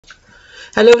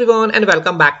Hello everyone and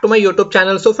welcome back to my YouTube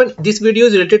channel. So friend, this video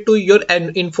is related to your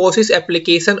Infosys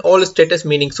application all status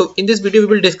meaning. So in this video we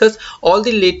will discuss all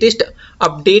the latest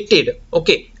updated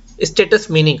status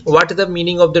meaning, what is the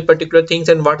meaning of the particular things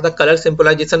and what are the color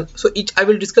symbolization. So I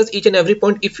will discuss each and every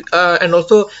point. If and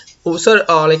also sir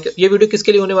like ये video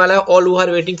किसके लिए होने वाला है? All who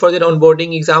are waiting for their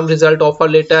onboarding, exam result, offer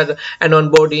letter and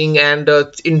onboarding and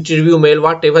interview mail,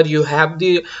 whatever you have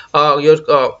the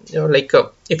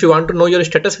if you want to know your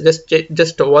status,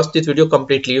 just watch this video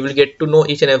completely. You will get to know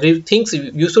each and every things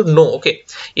you should know. Okay,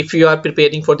 if you are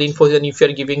preparing for the Infosys and if you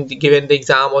are given the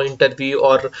exam or interview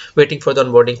or waiting for the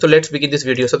onboarding. So let's begin this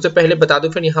video. सबसे पहले बता दूं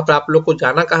फिर यहाँ पर आप लोग को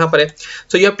जाना कहाँ पर है.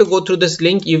 So you have to go through this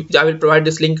link. I will provide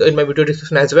this link in my video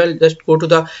description as well. Just go to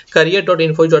the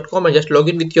career.infosys.com and just log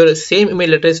in with your same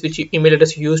email address which email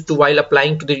address you used to while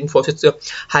applying to the Infosys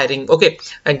hiring. Okay,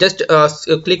 and just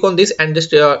click on this and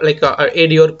just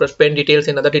add your spend details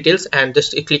and other details and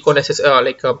just click on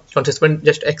assessment.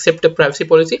 Just accept the privacy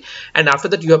policy, and after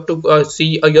that you have to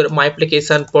see your my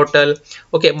application portal.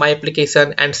 Okay, my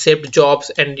application and saved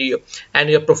jobs and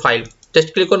your profile.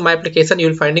 Just click on my application. You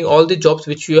will finding all the jobs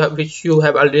which you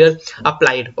have earlier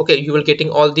applied. Okay, you will getting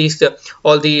all these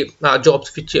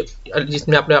jobs which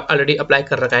जिसमें आपने already apply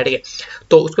कर रखा है. ठीक है,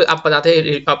 तो उसको आप बताते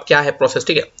हैं अब क्या है प्रोसेस.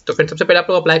 ठीक है, तो फिर सबसे पहले आप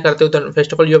लोग अप्लाई करते हो. तो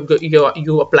first of all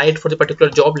you applied for the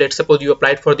particular job. Let's suppose you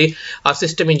applied for the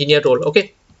system engineer role. Okay,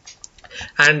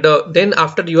 and then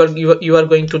after you are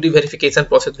going to the verification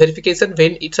process. Verification,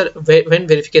 when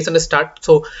verification starts.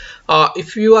 So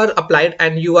if you are applied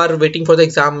and you are waiting for the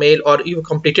exam mail or you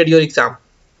completed your exam.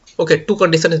 Okay, two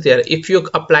conditions is there. If you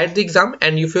applied the exam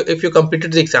and if you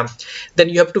completed the exam, then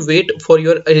you have to wait for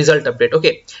your result update.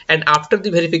 Okay, and after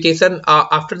the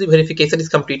verification is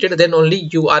completed, then only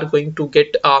you are going to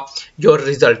get your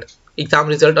result, exam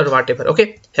result or whatever.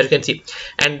 Okay, here you can see.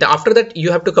 And after that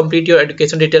you have to complete your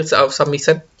education details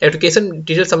submission. Education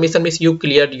details submission means you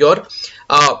cleared your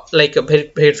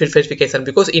verification,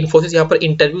 because Infosys यहाँ पर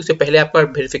interview से पहले आपका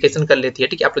verification कर लेती है.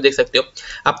 ठीक है, आप लोग देख सकते हो.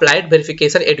 Applied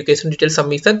verification, education detail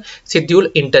submission,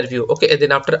 schedule interview. Okay,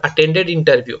 then after attended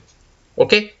interview.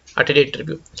 Okay, attended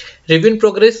interview, review in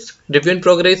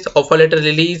progress, offer letter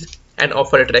release and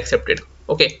offer letter accepted.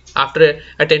 Okay, after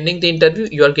attending the interview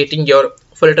you are getting your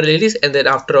offer letter release, and then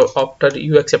after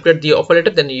you accepted the offer letter,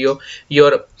 then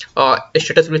your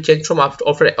status will change from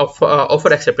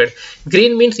offer accepted.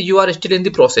 Green means you are still in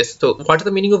the process. So what is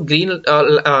the meaning of green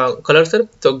color, sir?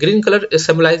 So green color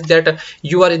symbolizes that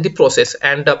you are in the process,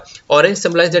 and orange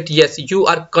symbolizes that yes, you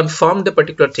are confirmed the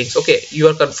particular things. Okay, you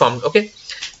are confirmed. Okay,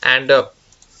 and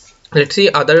let's see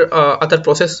other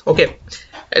process. Okay,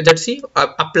 let's see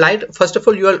applied. First of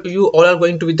all, you all are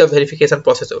going to be the verification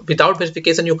process. Without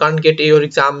verification you can't get your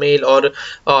exam mail or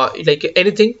like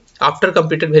anything. After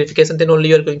completed verification, then only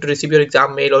you are going to receive your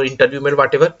exam mail or interview mail,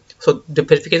 whatever. So the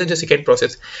verification is the second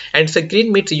process, and so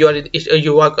green means you are in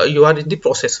the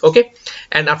process. Okay,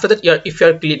 and after that if you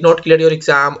are not cleared your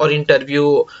exam or interview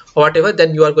or whatever,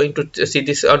 then you are going to see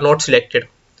this not selected.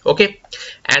 Okay,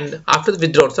 and after the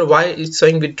withdrawn. So why it's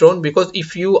showing withdrawn? Because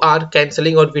if you are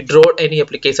cancelling or withdraw any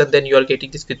application, then you are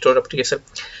getting this withdrawn application.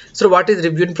 So what is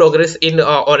review in progress in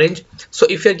orange? So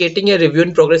if you are getting a review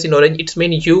in progress in orange, it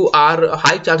means you are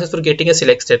high chances for getting a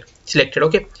selected.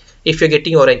 Okay, if you're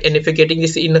getting orange, and if you're getting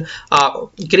this in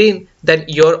green, then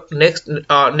your next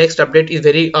update is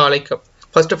very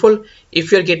first of all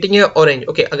if you are getting a orange.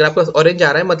 Okay, अगर आपके पास orange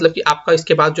आ रहा है मतलब कि आपका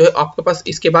इसके बाद जो है आपके पास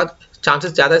इसके बाद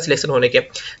चांसेस ज्यादा है सिलेक्शन होने के.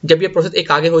 जब ये प्रोसेस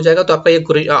एक आगे हो जाएगा तो आपका ये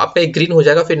ग्रीन हो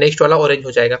जाएगा, फिर नेक्स्ट वाला ऑरेंज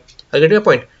हो जाएगा. Gate my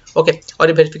point. ओके, और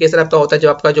ये वेरिफिकेशन आपका होता है जब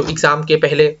आपका जो एग्जाम के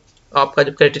पहले आपका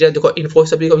जब क्राइटेरिया, देखो इन्फोसिस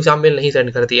सभी को एग्जाम मेल नहीं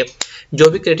सेंड करती है. जो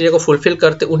भी क्राइटेरिया को फुलफिल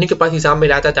करते उन्हीं के पास एग्जाम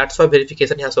मेल आता है. दैट्स व्हाई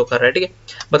वेरिफिकेशन यहाँ शो कर रहा है. ठीक है,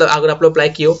 मतलब अगर आप लोग अप्लाई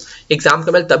किए हो, एग्जाम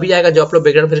का मेल तभी आएगा जब आप लोग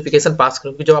बैकग्राउंड वेरिफिकेशन पास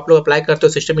करोगे. जब आप लोग अप्लाई करते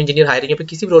हो सिस्टम इंजीनियर हायरिंग पे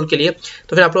किसी भी रोल के लिए,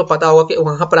 तो फिर आप लोग पता होगा कि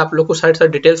वहाँ पर आप लोग को सारे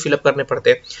डिटेल्स फिलअप करने पड़ते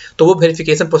हैं. तो वो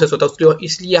वेरिफिकेशन प्रोसेस होता है,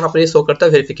 इसलिए यहाँ पर ये शो करता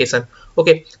है वेरिफिकेशन.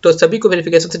 ओके, तो सभी को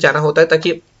वेरिफिकेशन से जाना होता है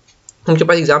ताकि उनके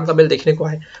पास एग्जाम का मेल देखने को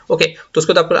आए. ओके, तो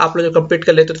उसको तो आप लोग कंप्लीट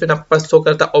कर लेते हो तो फिर आपके पास शो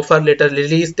करता है ऑफर लेटर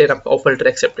रिलीज, देन आपका offer letter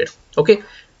accepted. Okay,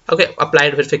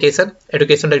 applied verification,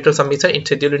 education detail submission, इन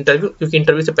शेड्यूल इंटरव्यू. क्योंकि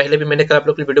इंटरव्यू से पहले भी मैंने कल आप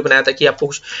लोग की वीडियो बनाया था कि आपको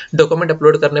कुछ डॉक्यूमेंट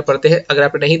अपलोड करने पड़ते हैं. अगर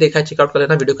आपने नहीं देखा है चेकआउट कर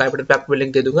लेना, वीडियो का आई बटन पे आपको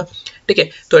लिंक दे दूंगा. ठीक है,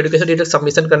 तो एजुकेशन डिटेल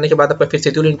सबमिशन करने के बाद आपका फिर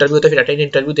शेड्यूल इंटरव्यू होता है, फिर अटेंड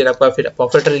इंटरव्यू, देन आपका फिर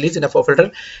offer letter release, then offer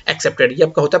letter accepted. ये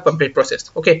आपका होता है कंप्लीट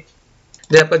प्रोसेस. ओके,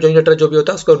 देन आपका जॉइनिंग लेटर जो भी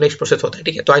होता है उसका नेक्स्ट प्रोसेस होता है.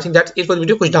 ठीक है, तो I think that's it for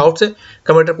video. कुछ डाउट्स है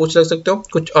कमेंट में पूछ सकते हो.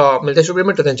 कुछ मिलते हैं वीडियो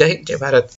में. तो जय हिंद, जय भारत.